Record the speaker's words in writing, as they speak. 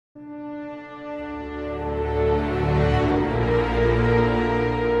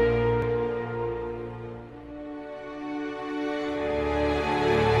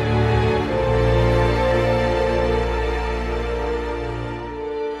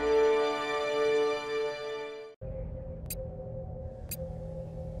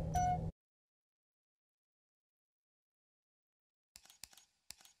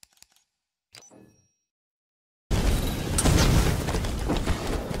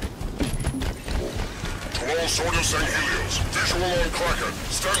all sword of Sanghelios. Visual on Kraken.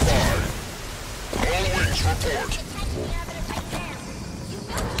 Stand by. All wings report.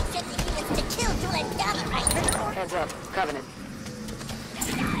 Heads up. Covenant.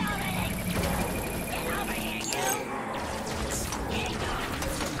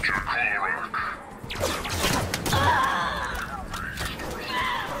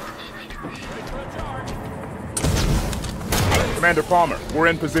 Commander Palmer, we're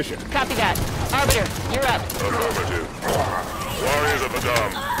in position. Copy that. Arbiter, you're up. Affirmative. Warriors of the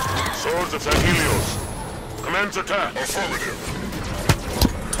Dam. Swords of Sanghelios. Commence attack. Affirmative.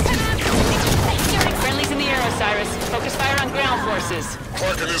 Friendlies in the air, Osiris. Focus fire on ground forces.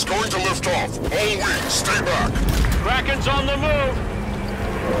 Kraken is going to lift off. All wings, stay back. Kraken's on the move!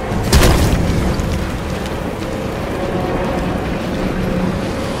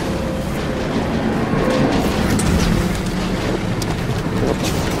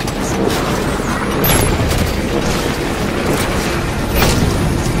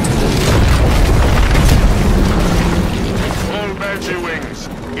 All Banshee wings,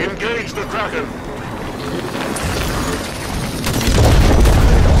 engage the Kraken.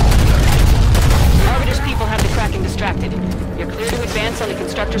 Arbiter's people have the Kraken distracted. You're clear to advance on the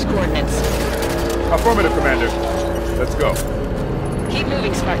constructor's coordinates. Affirmative, Commander. Let's go. Keep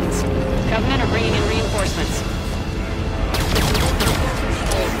moving, Spartans. Covenant are bringing in reinforcements.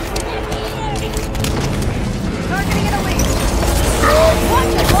 Targeting in a lead.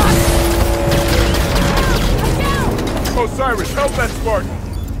 Watch it, watch! Osiris, help that Spartan!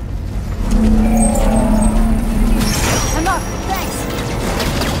 I'm up, thanks!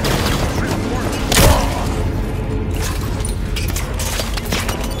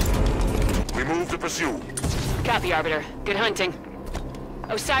 We move to pursue. Copy, Arbiter. Good hunting.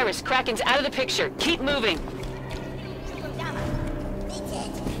 Osiris, Kraken's out of the picture. Keep moving.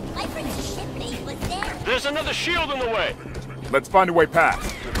 There's another shield in the way! Let's find a way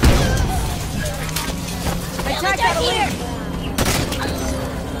past. Attack out of lead!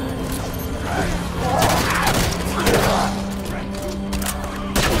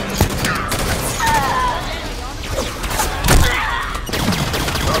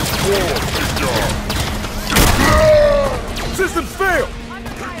 Systems fail!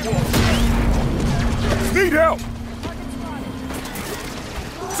 Need help!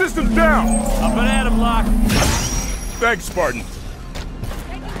 Systems down! Up and at him, Locke! Thanks, Spartan.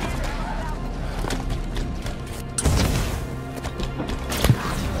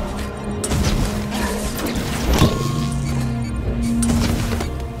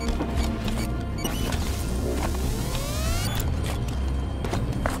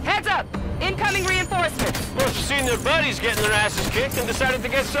 Heads up! Incoming reinforcements! Must have seen their buddies getting their asses kicked and decided to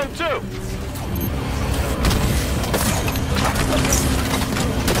get some too.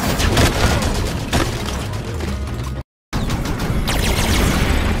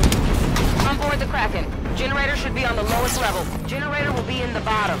 On board the Kraken. Generator should be on the lowest level. Generator will be in the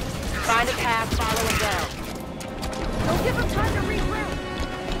bottom. Find a path, follow it down. Don't give them time to regroup.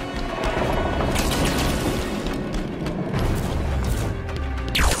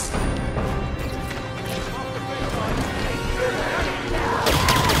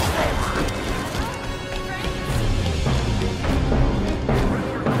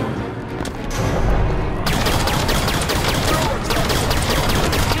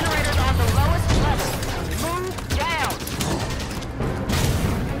 Generator's on the lowest level. Move down.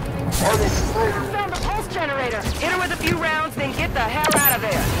 Found the pulse generator. Hit her with a few rounds, then get the hell out of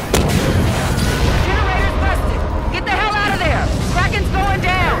there. Generator's busted. Get the hell out of there. Kraken's going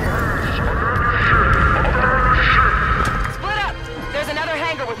down. Split up. There's another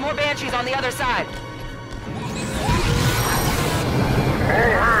hangar with more Banshees on the other side.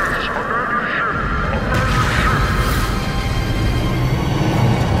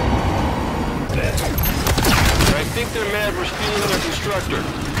 I think they're mad we're stealing their constructor.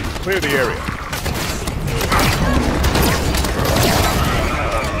 Clear the area.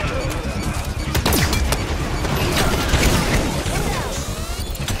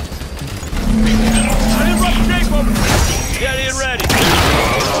 I didn't rough shape over! Steady and ready!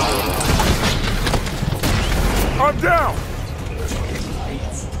 I'm down!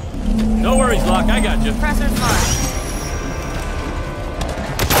 No worries, Locke, I got you. Pressure's mine.